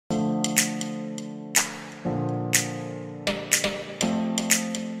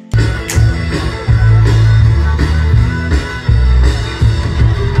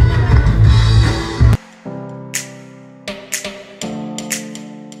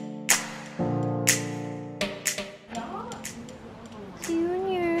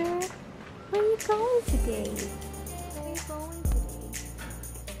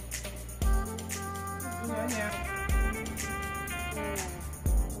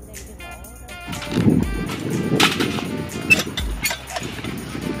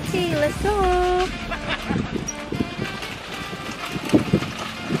Okay, let's go.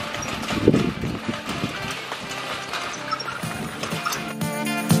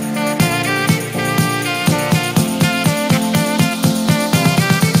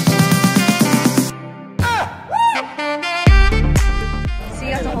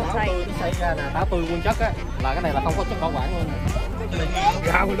 Táo tươi nguyên chất á, là cái này là không có chất bảo quản luôn.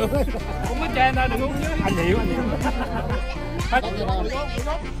 Gạo luôn. Không có chen ra đừng uống chứ. Anh hiểu, anh hiểu.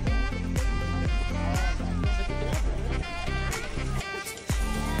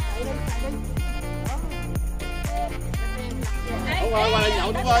 Qua đây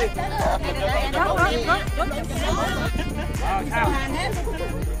nhậu Tuấn ơi. Sao?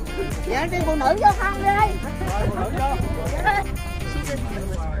 Dạ đi phụ nữ vô không đi. Phụ nữ vô.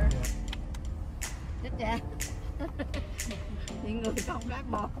 Chết cha. Những người không gác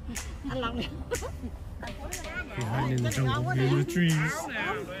bò. Anh Long nè. Behind in the trees.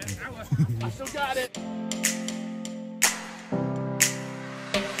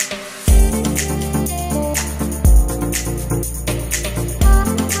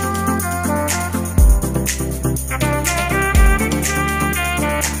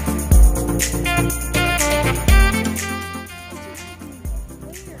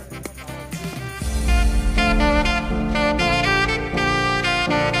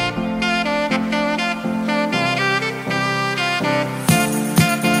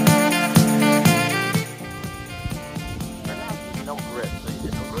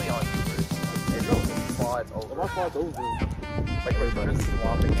 Slides over. Like everybody's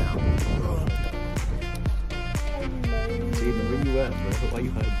swapping out. Steven, where you at, bro? Why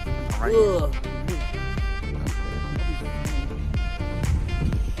you hiding? Right here.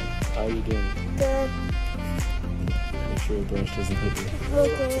 How you doing? Good. Make sure your brush doesn't hit you.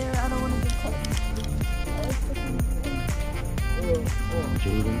 Okay, I don't want to get caught.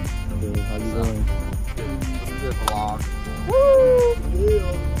 Jaden, good. How you doing? This is a vlog. Woo!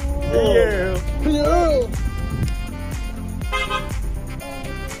 Yeah. Yeah.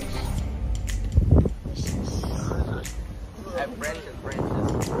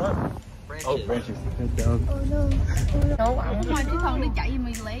 Oh, branches. Head down. Oh no. Đâu ổng thôi chứ không đi chạy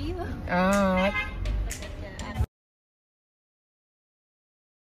mì lý đó.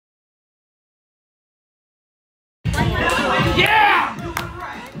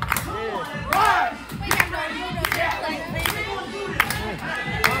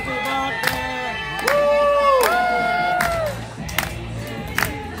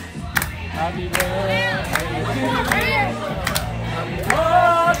 Happy birthday.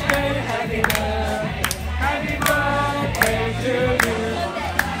 Happy birthday to you.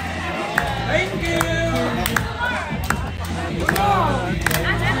 Thank you.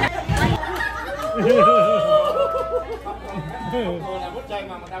 Là bút chơi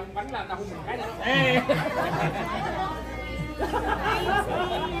mà tao bánh là tao không mình cái này.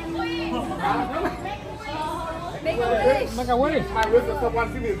 Make a wish. I wish that someone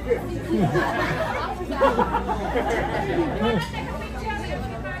see me again.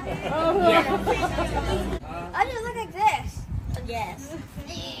 I just look like this. Yes.